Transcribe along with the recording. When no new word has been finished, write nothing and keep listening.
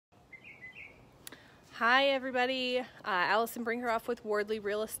Hi everybody, Allison Brinkerhoff with Wardley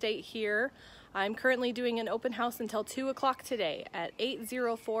Real Estate here. I'm currently doing an open house until 2 o'clock today at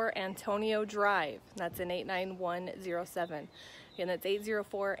 804 Antonio Drive. That's in 89107. Again, that's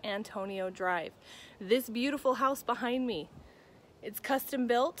 804 Antonio Drive. This beautiful house behind me, it's custom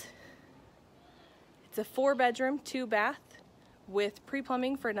built. It's a 4-bedroom, 2-bath with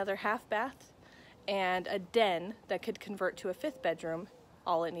pre-plumbing for another half bath and a den that could convert to a 5th bedroom.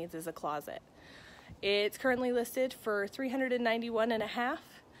 All it needs is a closet. It's currently listed for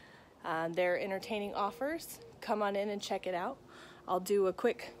 $391.5. They're entertaining offers. Come on in and check it out. I'll do a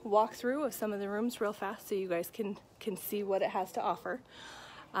quick walkthrough of some of the rooms real fast so you guys can see what it has to offer.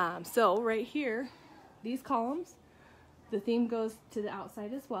 So right here, these columns, the theme goes to the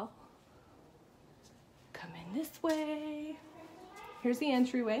outside as well. Come in this way. Here's the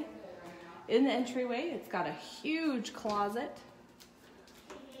entryway. In the entryway, it's got a huge closet.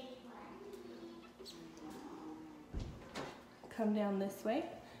 Come down this way.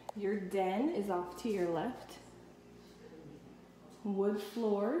 Your den is off to your left. Wood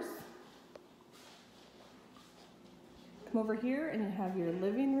floors. Come over here and you have your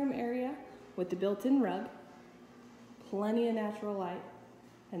living room area with the built-in rug. Plenty of natural light.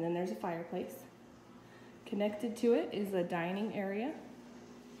 And then there's a fireplace. Connected to it is a dining area.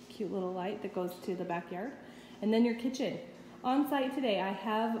 Cute little light that goes to the backyard. And then your kitchen. On site today, I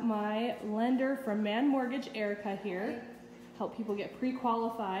have my lender from Man Mortgage, Erica, here. Help people get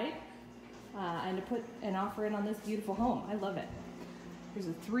pre-qualified and to put an offer in on this beautiful home. I love it. There's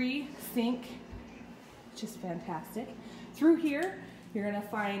a 3-sink, just fantastic. Through here, you're gonna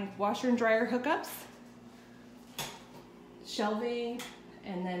find washer and dryer hookups, shelving,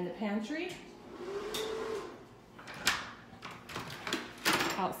 and then the pantry.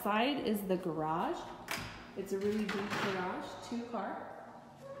 Outside is the garage. It's a really deep garage, 2-car.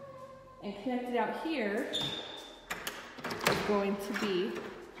 And connected out here is going to be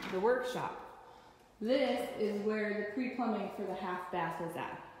the workshop. This is where the pre-plumbing for the half bath is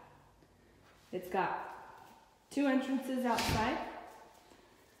at. It's got 2 entrances outside.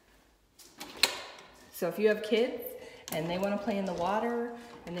 So if you have kids and they want to play in the water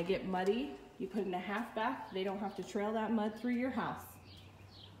and they get muddy, you put in a half bath, they don't have to trail that mud through your house.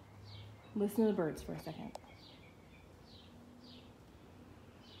 Listen to the birds for a second.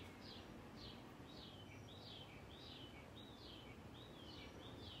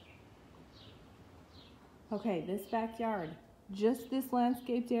 Okay, this backyard, just this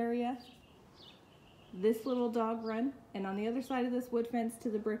landscaped area, this little dog run, and on the other side of this wood fence to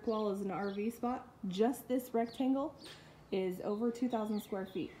the brick wall is an RV spot. Just this rectangle is over 2,000 square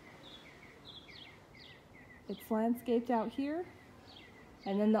feet. It's landscaped out here,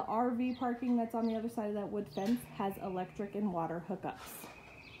 and then the RV parking that's on the other side of that wood fence has electric and water hookups.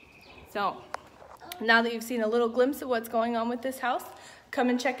 So, now that you've seen a little glimpse of what's going on with this house, come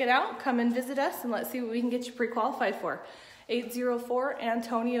and check it out, come and visit us, and let's see what we can get you pre-qualified for. 804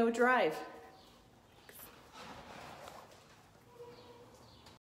 Antonio Drive.